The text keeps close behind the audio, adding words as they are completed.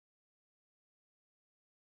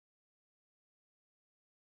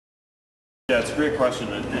Yeah, it's a great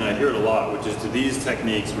question, and I hear it a lot, which is, do these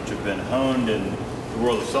techniques, which have been honed in the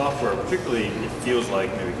world of software, particularly it feels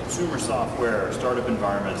like maybe consumer software or startup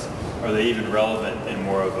environments, are they even relevant in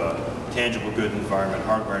more of a tangible good environment,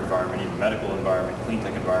 hardware environment, even medical environment, clean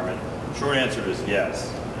tech environment? Short answer is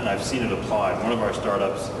yes, and I've seen it applied. One of our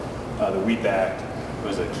startups that we backed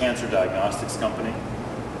was a cancer diagnostics company.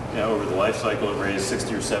 Over the life cycle, it raised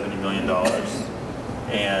 $60 or $70 million,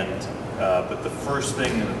 and but the first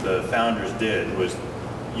thing that the founders did was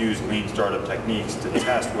use lean startup techniques to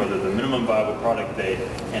test whether the minimum viable product they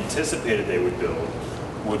anticipated they would build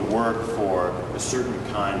would work for a certain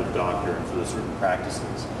kind of doctor and for the certain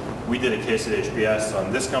practices. We did a case at HBS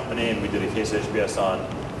on this company, and we did a case at HBS on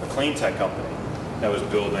a clean tech company that was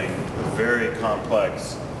building very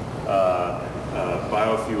complex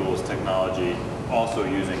biofuels technology, also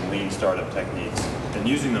using lean startup techniques and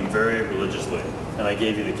using them very religiously. And I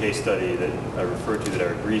gave you the case study that I referred to that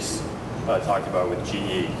Eric Rees talked about with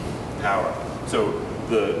GE Power. So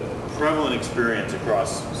the prevalent experience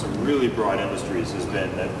across some really broad industries has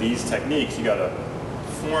been that these techniques, you got to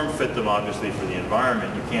form fit them obviously for the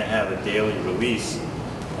environment. You can't have a daily release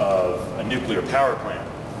of a nuclear power plant.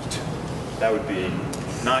 That would be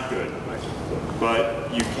not good.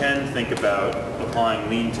 But you can think about applying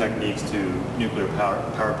lean techniques to nuclear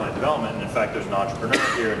power plant development. And in fact, there's an entrepreneur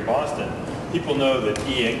here in Boston. People know that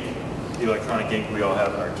e-ink, the electronic ink we all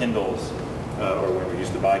have in our Kindles, or when we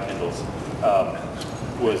used to buy Kindles,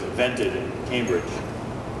 was invented in Cambridge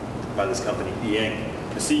by this company, e-ink.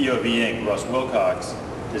 The CEO of e-ink, Russ Wilcox,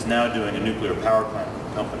 is now doing a nuclear power plant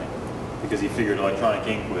company because he figured electronic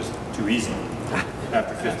ink was too easy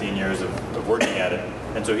after 15 years of working at it.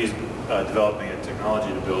 And so he's developing a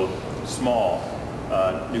technology to build small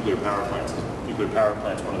nuclear power plants. Nuclear power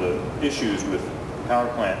plants, one of the issues with power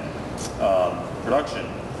plant production,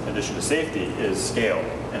 in addition to safety, is scale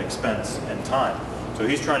and expense and time. So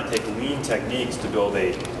he's trying to take lean techniques to build the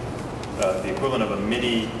equivalent of a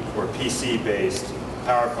MIDI or PC-based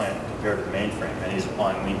power plant compared to the mainframe, and he's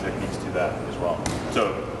applying lean techniques to that as well.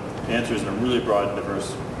 So the answer is in a really broad and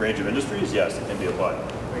diverse range of industries, yes, it can be applied.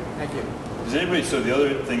 Great, thank you. Does anybody, so the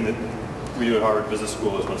other thing that we do at Harvard Business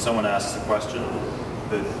School is when someone asks a question,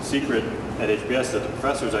 the secret at HBS is that the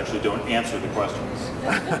professors actually don't answer the questions,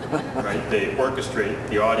 right? They orchestrate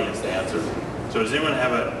the audience to answer. So does anyone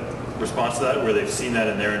have a response to that where they've seen that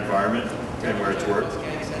in their environment and where it's worked?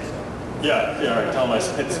 Yeah, all right, tell them I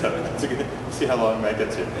said so. It's good. See how long that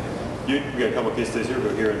gets you. We got a couple of case studies here,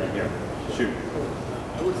 go here and then here. Shoot.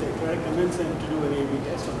 I would say try to convince them to do an A/B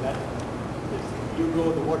test on that. You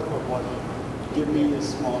go the word for word. Give me a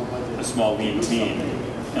small budget. A small lean team,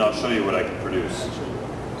 and I'll show you what I can produce.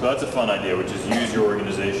 So that's a fun idea, which is use your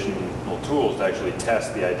organizational tools to actually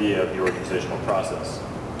test the idea of the organizational process.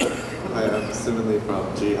 Hi, I'm Simonly from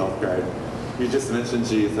GE Healthcare. You just mentioned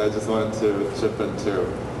GE, so I just wanted to chip in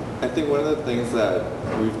too. I think one of the things that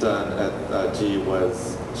we've done at GE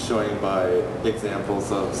was showing by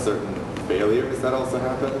examples of certain failures that also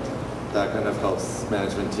happened. That kind of helps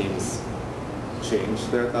management teams change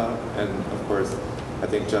their thought. And of course, I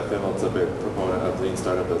think Jeff Immelt's a big proponent of lean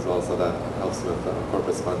startup as well, so that helps with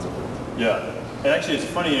corporate sponsorship. Yeah, and actually it's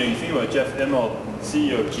funny, you think about Jeff Immelt,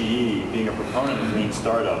 CEO of GE, being a proponent of lean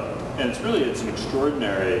startup, and it's an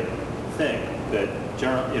extraordinary thing that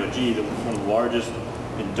GE, one of the largest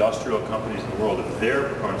industrial companies in the world, if they're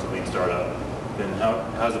proponents of lean startup, then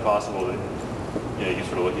how is it possible that you can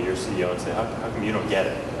sort of look at your CEO and say, how come you don't get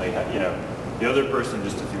it? Like, the other person,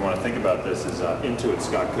 just if you want to think about this, is Intuit's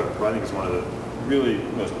Scott Cook, who I think is one of the really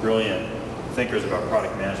most brilliant thinkers about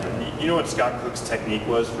product management. You know what Scott Cook's technique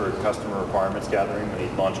was for customer requirements gathering when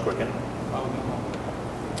he launched Quicken? Follow me home.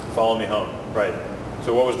 Follow me home, right.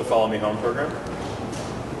 So what was the Follow Me Home program?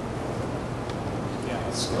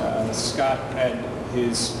 Yeah, Scott had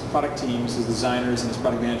his product teams, his designers, and his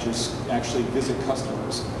product managers actually visit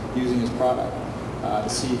customers using his product to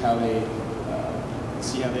see how they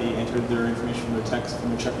entered their information from their text, from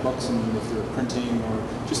their checkbooks, and if they were printing or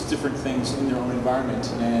just different things in their own environment.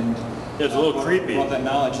 And yeah, it's a little creepy. Want that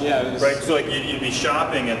knowledge, yeah. Right. So like you'd be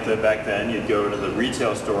shopping at back then. You'd go to the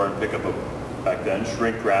retail store and pick up back then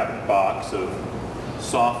shrink wrap box of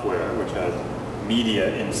software which had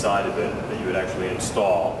media inside of it that you would actually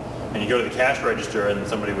install. And you go to the cash register and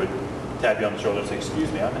somebody would tap you on the shoulder and say,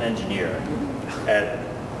 "Excuse me, I'm an engineer at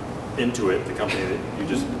Intuit, the company that you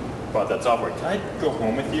just bought that software. Can I go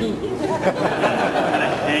home with you?" And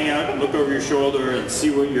I hang out and look over your shoulder and see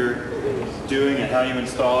what you're doing and how you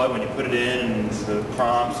install it when you put it in and the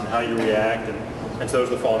prompts and how you react. And so it was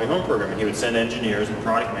the Follow Me Home program. And he would send engineers and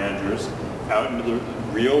product managers out into the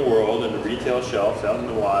real world, into retail shelves, out in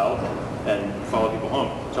the wild, and follow people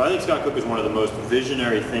home. So I think Scott Cook is one of the most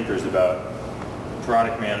visionary thinkers about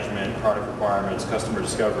product management, product requirements, customer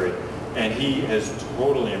discovery, and he has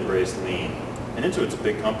totally embraced lean. And Intuit's a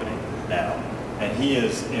big company now, and he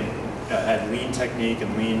has had lean technique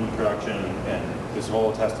and lean production and this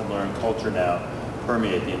whole test and learn culture now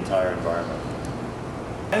permeate the entire environment.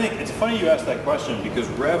 I think it's funny you asked that question because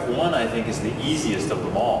Rev 1 I think is the easiest of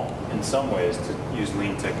them all in some ways to use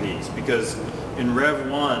lean techniques, because in Rev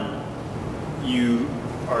 1 you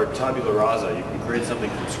are tabula rasa. You can create something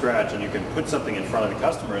from scratch and you can put something in front of the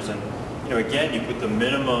customers, and again you put the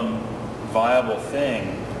minimum viable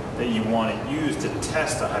thing that you want to use to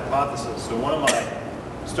test a hypothesis. So one of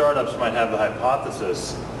my startups might have the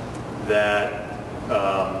hypothesis that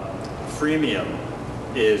freemium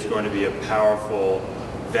is going to be a powerful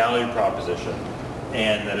value proposition,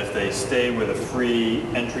 and that if they stay with a free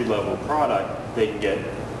entry-level product, they can get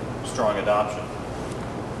strong adoption.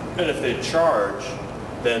 And if they charge,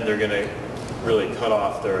 then they're going to really cut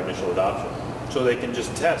off their initial adoption. So they can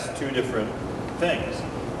just test two different things.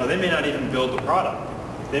 Now they may not even build the product.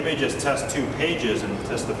 They may just test 2 pages and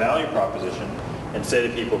test the value proposition and say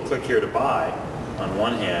to people, click here to buy on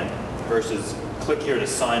one hand versus click here to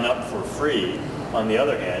sign up for free on the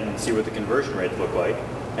other hand, and see what the conversion rates look like,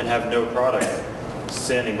 and have no product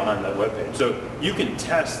standing behind that web page. So you can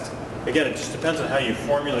test, again, it just depends on how you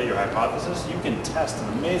formulate your hypothesis. You can test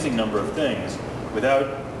an amazing number of things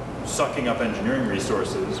without sucking up engineering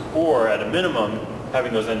resources, or at a minimum,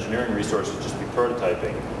 having those engineering resources just be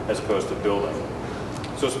prototyping as opposed to building.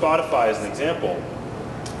 So Spotify is an example.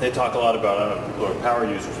 They talk a lot about, I don't know if people are power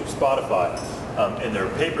users of Spotify. In their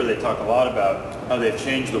paper, they talk a lot about how they've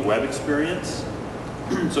changed the web experience.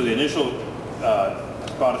 So the initial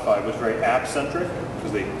Spotify was very app-centric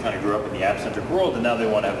because they kind of grew up in the app-centric world, and now they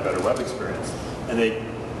want to have a better web experience. And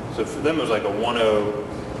so for them it was like a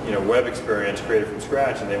 1.0 web experience created from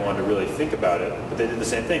scratch, and they wanted to really think about it. But they did the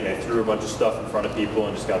same thing. They threw a bunch of stuff in front of people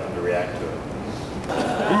and just got them to react to it.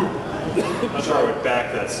 I'm sure I would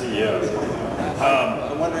back that CEO.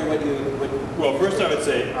 I'm wondering what you... Well, first I would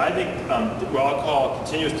say, I think what I'll call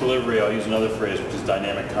continuous delivery, I'll use another phrase, which is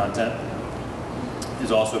dynamic content,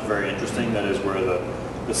 is also very interesting. That is where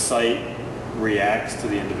the site reacts to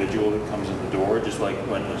the individual that comes in the door, just like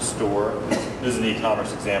when a store, this is an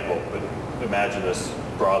e-commerce example, but imagine this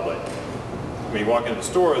broadly. When you walk into the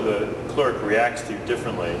store, the clerk reacts to you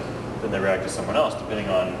differently than they react to someone else, depending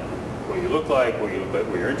on what you look like, what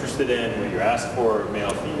you're interested in, what you ask for,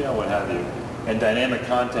 male, female, what have you. And dynamic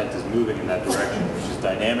content is moving in that direction, which is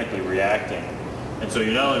dynamically reacting. And so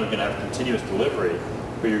you're not only going to have continuous delivery,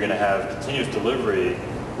 but you're going to have continuous delivery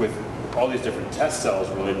with all these different test cells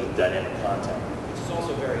related to dynamic content. It's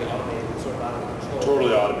also very automated, sort of out of control.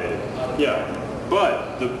 Totally automated. Yeah.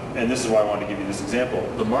 But, and this is why I wanted to give you this example,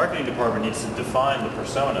 the marketing department needs to define the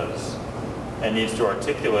personas and needs to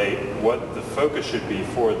articulate what the focus should be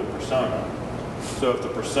for the persona. So if the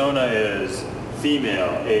persona is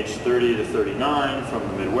female, age 30 to 39, from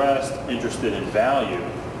the Midwest, interested in value,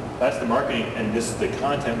 that's the marketing, and this is the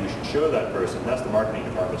content we should show that person. That's the marketing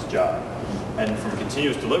department's job. And from a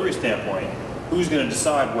continuous delivery standpoint, who's going to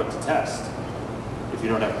decide what to test if you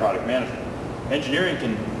don't have product management? Engineering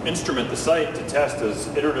can instrument the site to test as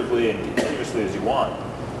iteratively and continuously as you want,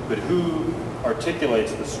 but who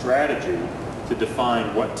articulates the strategy to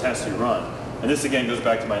define what tests you run? And this again goes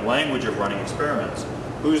back to my language of running experiments.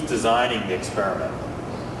 Who's designing the experiment?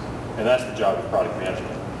 And that's the job of product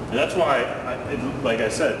management. And that's why, like I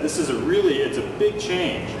said, this is it's a big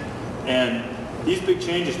change. And these big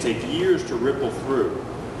changes take years to ripple through.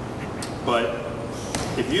 But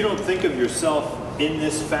if you don't think of yourself in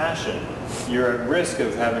this fashion, you're at risk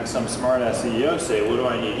of having some smart-ass CEO say, what do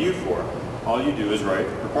I need you for? All you do is write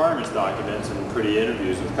requirements documents and pretty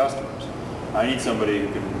interviews with customers. I need somebody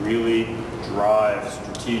who can really drive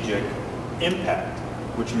strategic impact,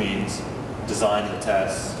 which means design the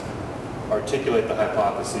tests, articulate the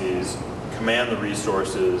hypotheses, command the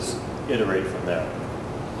resources, iterate from there.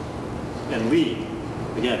 And lead.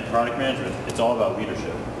 Again, product management, it's all about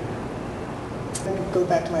leadership. Go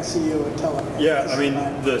back to my CEO and tell him. Yeah, I mean,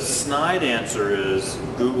 the snide answer is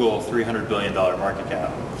Google, $300 billion market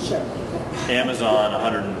cap. Sure. Amazon,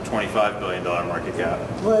 $125 billion market cap.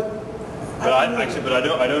 But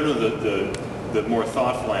I don't know the more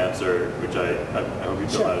thoughtful answer, which I hope you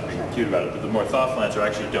don't have to be cute about it, but the more thoughtful answer I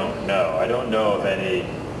actually don't know. I don't know of any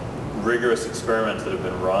rigorous experiments that have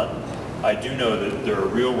been run. I do know that there are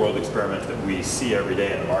real-world experiments that we see every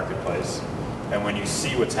day in the marketplace. And when you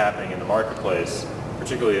see what's happening in the marketplace,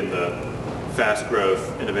 particularly in the fast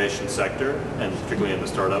growth innovation sector, and particularly in the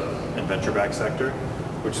startup and venture-backed sector,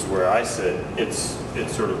 which is where I sit, it's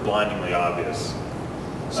sort of blindingly obvious.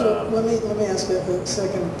 So let me ask a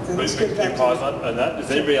second. And let's But get can back you to pause on that?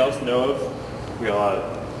 Does anybody else know of? We got a lot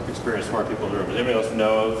of experienced, smart people in the room. Does anybody else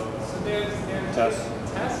know of? So there's Tests?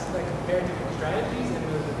 tests that compare different strategies, and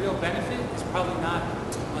the real benefit is probably not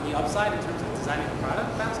on the upside in terms of designing the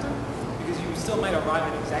product faster, because you still might arrive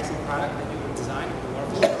at the exact same product that you would design with the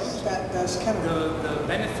waterfall Yes, approach. that's kind of The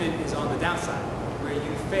benefit is on the downside, where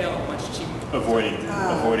you fail much cheaper. Avoiding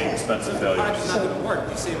okay. expensive So the product failures. is not going to work.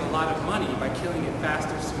 You save a lot of money by killing it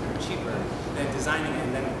faster, sooner, cheaper than designing it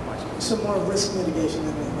and then watching it. some more risk mitigation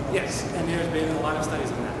than anything else. Yes, and there's been a lot of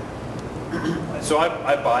studies on that. So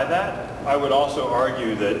I buy that. I would also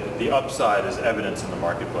argue that the upside is evidence in the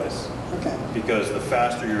marketplace, Okay. because the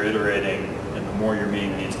faster you're iterating and the more you're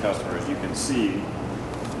meeting these customers, you can see,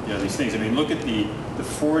 these things. I mean, look at the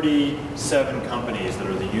 47 companies that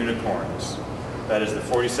are the unicorns. That is the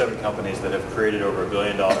 47 companies that have created over $1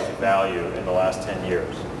 billion of value in the last 10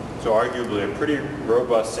 years. So arguably a pretty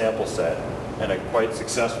robust sample set and a quite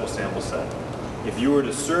successful sample set. If you were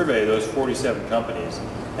to survey those 47 companies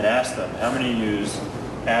and ask them how many use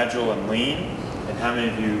Agile and Lean and how many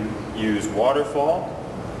of you use Waterfall,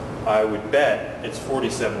 I would bet it's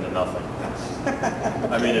 47 to nothing.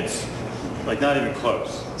 I mean, it's like not even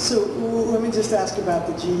close. So let me just ask about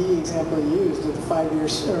the GE example you used of the 5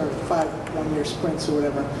 years or 1-year sprints or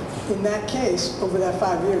whatever. In that case, over that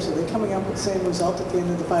 5 years, are they coming up with the same result at the end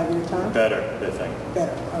of the 5-year term? Better, they think.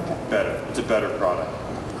 Better. Okay. Better. It's a better product.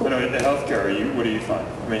 Cool. Anyway, the healthcare, what do you find?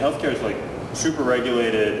 I mean, healthcare is like super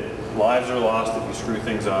regulated, lives are lost if you screw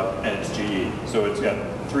things up, and it's GE. So it's got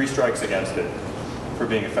 3 strikes against it for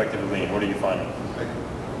being effectively lean. What are you finding?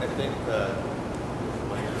 I think that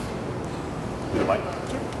The mic?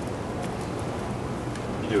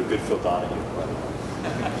 You do a good Phil Donahue.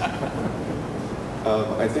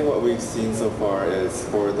 I think what we've seen so far is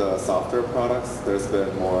for the software products, there's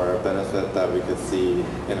been more benefit that we could see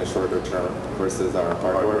in a shorter term versus our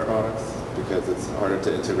hardware products, because it's harder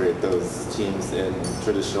to integrate those teams in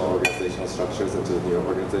traditional organizational structures into the new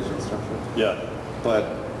organizational structure. Yeah.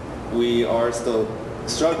 But we are still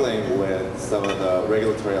struggling with some of the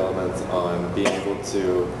regulatory elements on being able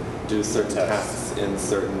to do certain tasks in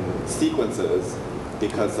certain sequences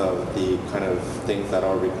because of the kind of things that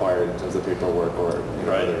are required in terms of paperwork or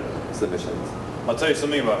Right. other submissions. I'll tell you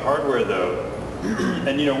something about hardware though,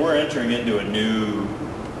 and we're entering into a new,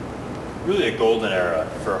 really a golden era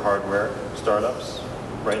for hardware startups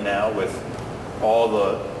right now with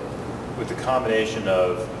the combination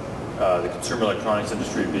of the consumer electronics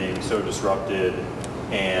industry being so disrupted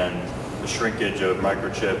and the shrinkage of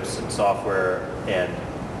microchips and software and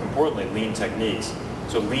importantly lean techniques.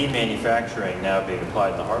 So lean manufacturing now being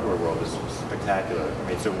applied in the hardware world is spectacular. I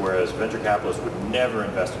mean, so whereas venture capitalists would never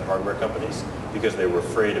invest in hardware companies because they were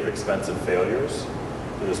afraid of expensive failures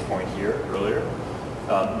to this point here earlier,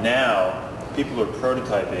 now people are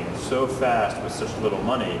prototyping so fast with such little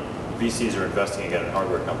money, VCs are investing again in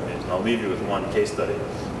hardware companies. And I'll leave you with one case study.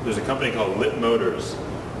 There's a company called Lit Motors,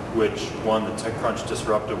 which won the TechCrunch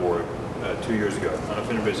Disrupt Award 2 years ago. I don't know if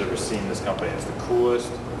anybody's ever seen this company. It's the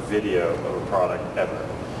coolest video of a product ever.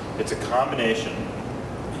 It's a combination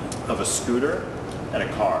of a scooter and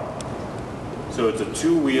a car. So it's a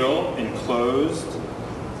 2-wheel enclosed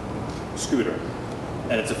scooter.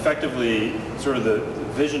 And it's effectively sort of the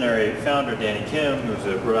visionary founder, Danny Kim, who's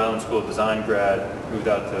a Rhode Island School of Design grad, moved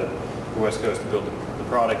out to the West Coast to build the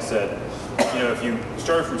product, said, if you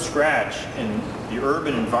started from scratch in the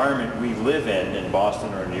urban environment we live in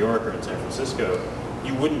Boston or in New York or in San Francisco,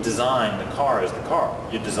 you wouldn't design the car as the car.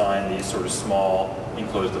 You'd design these sort of small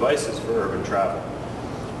enclosed devices for urban travel.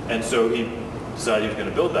 And so he decided he was going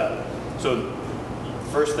to build that. So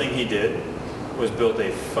the first thing he did was build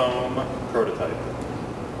a foam prototype.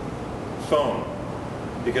 Foam.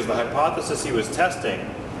 Because the hypothesis he was testing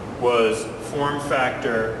was form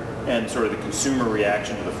factor and sort of the consumer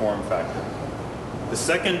reaction to the form factor. The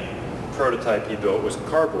second prototype he built was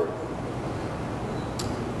cardboard.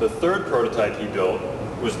 The third prototype he built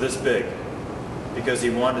was this big because he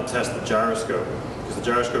wanted to test the gyroscope, because the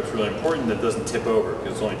gyroscope is really important that it doesn't tip over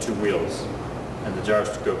because it's only 2 wheels and the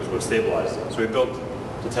gyroscope is what stabilizes it. So he built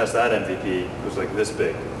to test that MVP. It was like this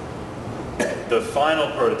big. The final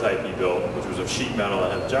prototype he built, which was of sheet metal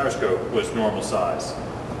and had the gyroscope, was normal size.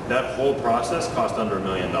 That whole process cost under $1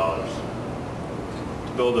 million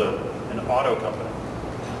to build an auto company.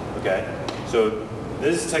 Okay, so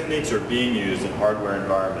these techniques are being used in hardware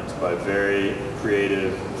environments by very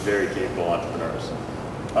creative, very capable entrepreneurs.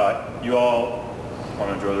 You all want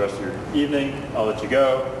to enjoy the rest of your evening. I'll let you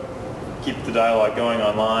go. keep the dialogue going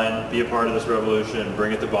online, be a part of this revolution,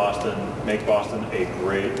 bring it to Boston, make Boston a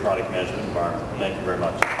great product management environment. Thank you very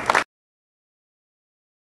much.